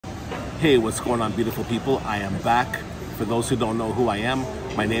Hey, what's going on, beautiful people? I am back. For those who don't know who I am,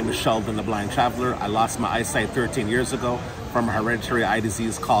 my name is Sheldon the Blind Traveler. I lost my eyesight 13 years ago from a hereditary eye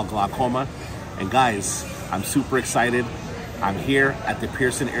disease called glaucoma. And guys, I'm super excited. I'm here at the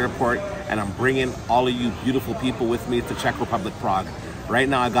Pearson Airport and I'm bringing all of you beautiful people with me to Czech Republic, Prague. Right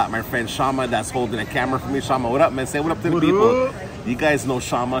now I got my friend Shama that's holding a camera for me. Shama, what up, man? Say what up to the people. You guys know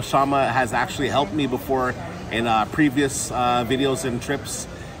Shama. Shama has actually helped me before in previous videos and trips.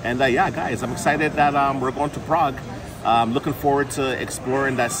 And yeah, guys, I'm excited that we're going to Prague. I'm looking forward to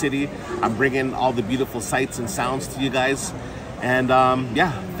exploring that city. I'm bringing all the beautiful sights and sounds to you guys. And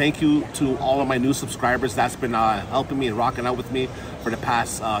yeah, thank you to all of my new subscribers that's been helping me and rocking out with me for the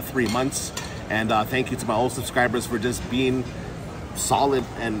past 3 months. And thank you to my old subscribers for just being solid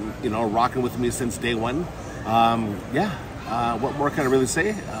and, you know, rocking with me since day one. Yeah, what more can I really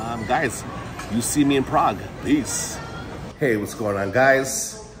say? Guys, you see me in Prague. Peace. Hey, what's going on,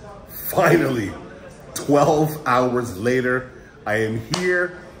 guys? Finally, 12 hours later, I am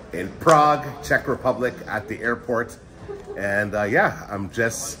here in Prague, Czech Republic at the airport. And yeah, I'm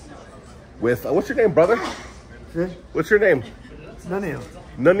just with, what's your name, brother? Yeah. What's your name? Nunio.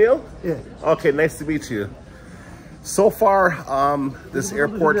 Nunio? Yeah. Okay, nice to meet you. So far, this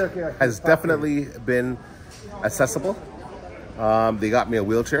airport has definitely been accessible. They got me a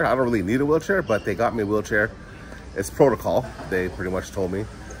wheelchair. I don't really need a wheelchair, but they got me a wheelchair. It's protocol, they pretty much told me.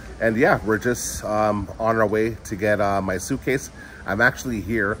 And yeah, we're just on our way to get my suitcase. I'm actually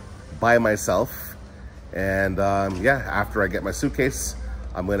here by myself. And yeah, after I get my suitcase,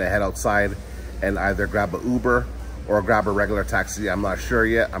 I'm gonna head outside and either grab an Uber or grab a regular taxi. I'm not sure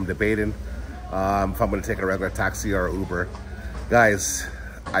yet, I'm debating if I'm gonna take a regular taxi or Uber. Guys,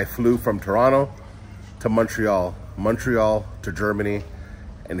 I flew from Toronto to Montreal, Montreal to Germany,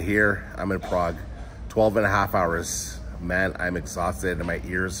 and here I'm in Prague. 12.5 hours. Man, I'm exhausted and my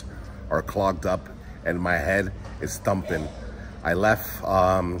ears are clogged up and my head is thumping. I left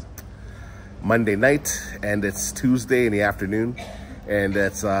Monday night and it's Tuesday in the afternoon, and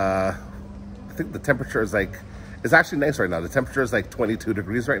it's I think the temperature is like, it's actually nice right now. The temperature is like 22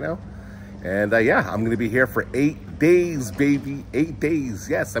 degrees right now. And yeah, I'm gonna be here for 8 days, baby. 8 days.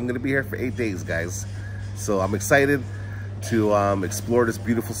 Yes, I'm gonna be here for 8 days, guys. So I'm excited to explore this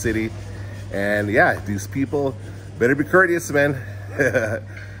beautiful city. And yeah, these people better be courteous, man.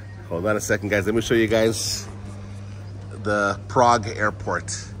 Hold on a second, guys. Let me show you guys the Prague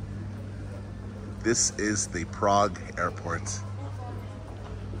airport. This is the Prague airport.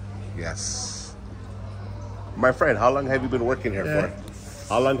 Yes. My friend, how long have you been working here for?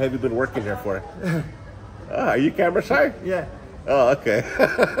 How long have you been working here for? Are you camera shy? Yeah. Oh, okay.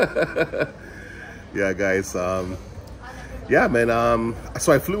 Yeah, guys. Yeah, man.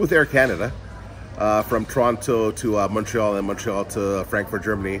 So I flew with Air Canada from Toronto to Montreal, and Montreal to Frankfurt,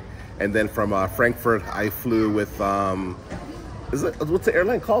 Germany. And then from Frankfurt, I flew with, what's the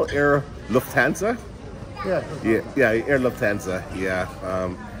airline called? Air Lufthansa? Yeah, Air Lufthansa, yeah.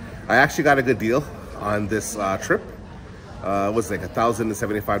 I actually got a good deal on this trip. It was like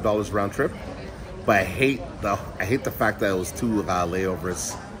 $1,075 round trip. But I hate the fact that it was 2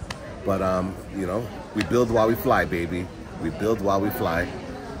 layovers. But, you know, we build while we fly, baby. We build while we fly.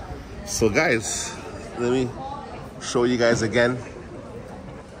 So guys, let me show you guys again.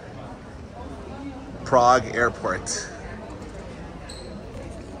 Prague airport.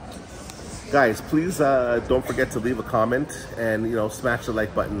 Guys, please don't forget to leave a comment and, you know, smash the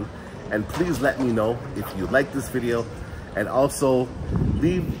like button. And please let me know if you like this video, and also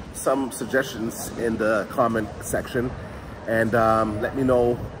leave some suggestions in the comment section. And let me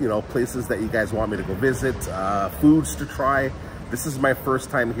know, you know, places that you guys want me to go visit, foods to try. This is my first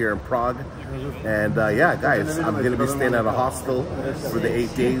time here in Prague. And yeah, guys, I'm gonna be staying at a hostel for the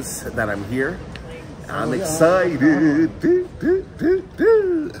 8 days that I'm here. I'm excited.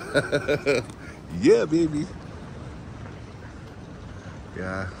 Yeah, baby.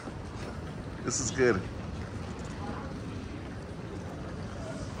 Yeah, this is good.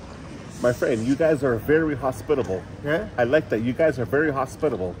 My friend, you guys are very hospitable. Yeah? I like that. You guys are very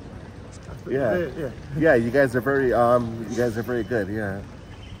hospitable. Yeah. Yeah. Yeah, you guys are very good. Yeah.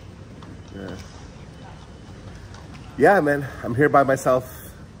 Yeah. Yeah, man. I'm here by myself.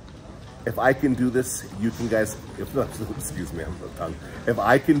 If I can do this, you can guys, excuse me, I'm so tongue. If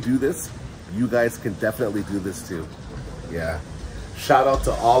I can do this, you guys can definitely do this too. Yeah. Shout out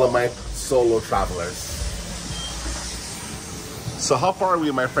to all of my solo travelers. So how far are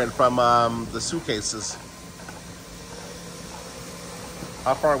we, my friend, from the suitcases?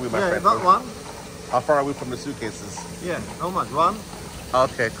 How far are we, my friend? Got one. How far are we from the suitcases? Yeah, how much? One?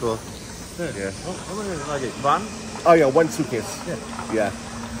 Okay, cool. Yeah. Yeah. How many like it? One? Oh yeah, one suitcase. Yeah. Yeah.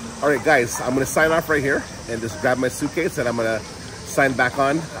 All right, guys, I'm gonna sign off right here and just grab my suitcase, and I'm gonna sign back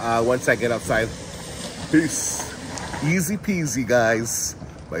on once I get outside. Peace. Easy peasy, guys.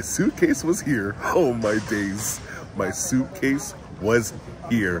 My suitcase was here. Oh my days. My suitcase was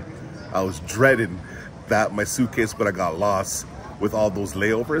here. I was dreading that my suitcase would have got lost with all those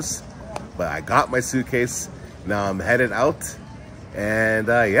layovers, but I got my suitcase. Now I'm headed out, and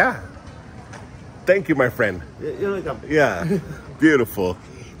yeah. Thank you, my friend. You're welcome. Yeah, beautiful.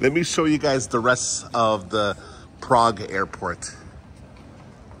 Let me show you guys the rest of the Prague airport.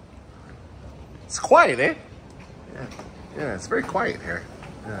 It's quiet, eh? Yeah, it's very quiet here.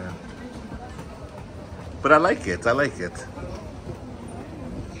 Yeah. But I like it, I like it.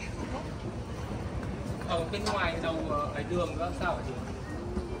 Ở bên ngoài đầu ở đường đó sao ở đường?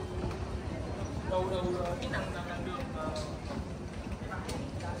 Đầu cái đằng đường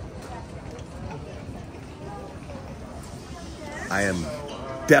I am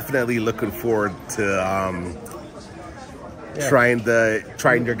definitely looking forward to trying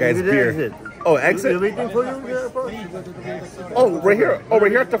your guys' beer. Exit. Oh, exit? You're waiting for you? Oh, right here. Oh,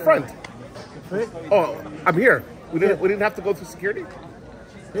 right here at the front. Oh, I'm here. We didn't have to go through security?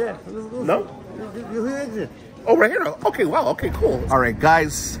 Yeah. No? You exit. Oh, right here. Okay, wow. Okay, cool. All right,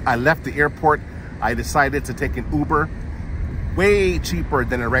 guys, I left the airport. I decided to take an Uber, way cheaper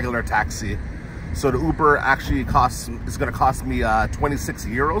than a regular taxi. So the Uber actually is going to cost me 26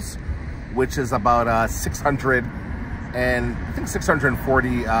 euros, which is about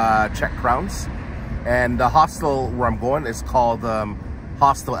 640 Czech crowns. And the hostel where I'm going is called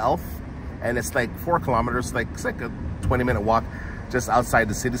Hostel Elf, and it's like 4 kilometers, it's like a 20-minute walk just outside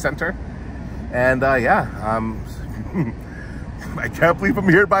the city center. And yeah, I can't believe I'm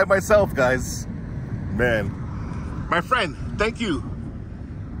here by myself, guys. Man, my friend, thank you.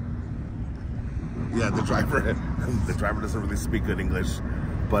 Yeah, the driver doesn't really speak good English,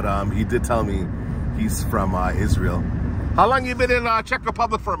 but he did tell me he's from Israel. How long you been in Czech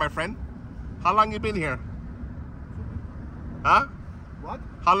Republic for, my friend? How long you been here? Huh? What?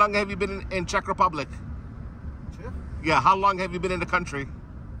 How long have you been in Czech Republic? Czech? Yeah, how long have you been in the country?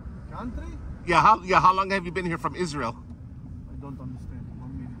 Country? Yeah, how long have you been here from Israel? I don't understand.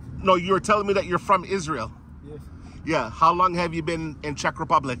 1 minute. No, you were telling me that you're from Israel. Yes. Yeah, how long have you been in Czech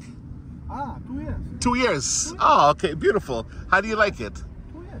Republic? 2 years. 2 years. Oh, okay, beautiful. How do you like it?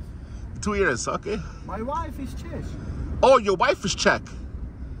 2 years. 2 years, okay. My wife is Czech. Oh, your wife is Czech.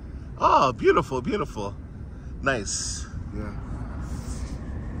 Oh, beautiful, beautiful. Nice. Yeah.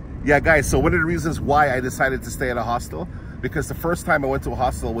 Yeah, guys, so one of the reasons why I decided to stay at a hostel, because the first time I went to a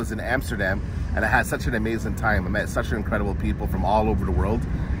hostel was in Amsterdam, and I had such an amazing time. I met such incredible people from all over the world.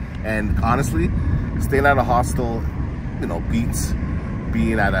 And honestly, staying at a hostel, you know, beats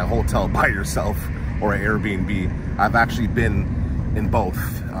being at a hotel by yourself or an Airbnb. I've actually been in both.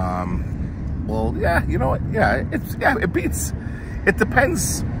 Well, yeah, you know what? Yeah, it beats. It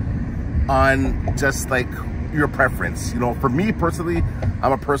depends on just like your preference. You know, for me personally,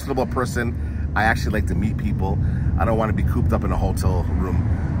 I'm a personable person. I actually like to meet people. I don't want to be cooped up in a hotel room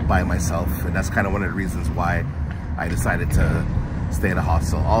by myself, and that's kind of one of the reasons why I decided to stay at a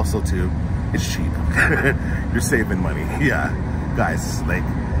hostel. Also, too, it's cheap. You're saving money. Yeah, guys, like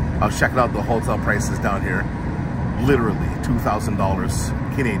I was checking out the hotel prices down here. Literally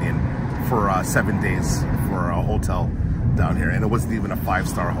 $2,000 Canadian for 7 days for a hotel down here, and it wasn't even a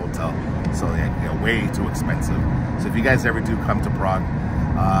 5-star hotel, so yeah, way too expensive. So if you guys ever do come to Prague,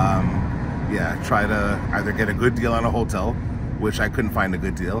 yeah, try to either get a good deal on a hotel, which I couldn't find a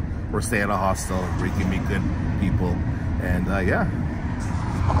good deal, or stay at a hostel where you can meet good people. And yeah,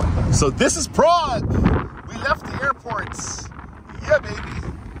 so this is Prague. We left the airports. Yeah, baby,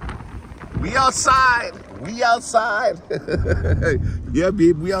 we outside. We outside. Yeah,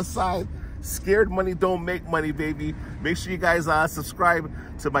 babe, we outside. Scared money don't make money, baby. Make sure you guys subscribe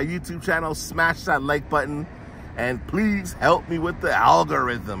to my YouTube channel, smash that like button, and please help me with the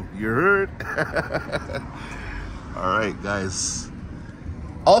algorithm. You heard? All right, guys.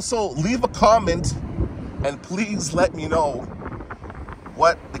 Also, leave a comment and please let me know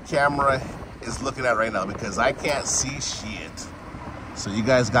what the camera is looking at right now, because I can't see shit. So you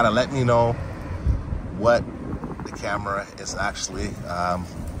guys gotta let me know what the camera is actually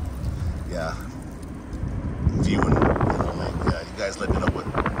yeah, viewing. Like, yeah, you guys let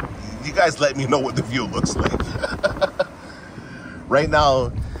me know what the view looks like. Right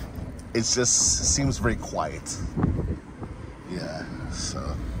now it just seems very quiet. Yeah,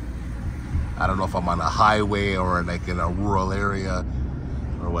 so I don't know if I'm on a highway or like in a rural area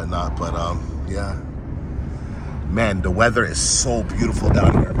or whatnot, but yeah, man, the weather is so beautiful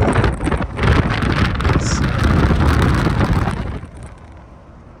down here, man.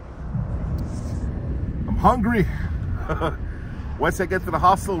 hungry. Once I get to the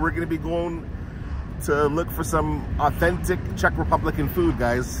hostel, we're gonna be going to look for some authentic Czech Republican food,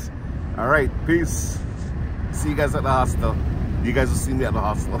 guys. All right, peace. See you guys at the hostel. You guys will see me at the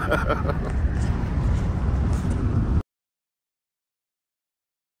hostel.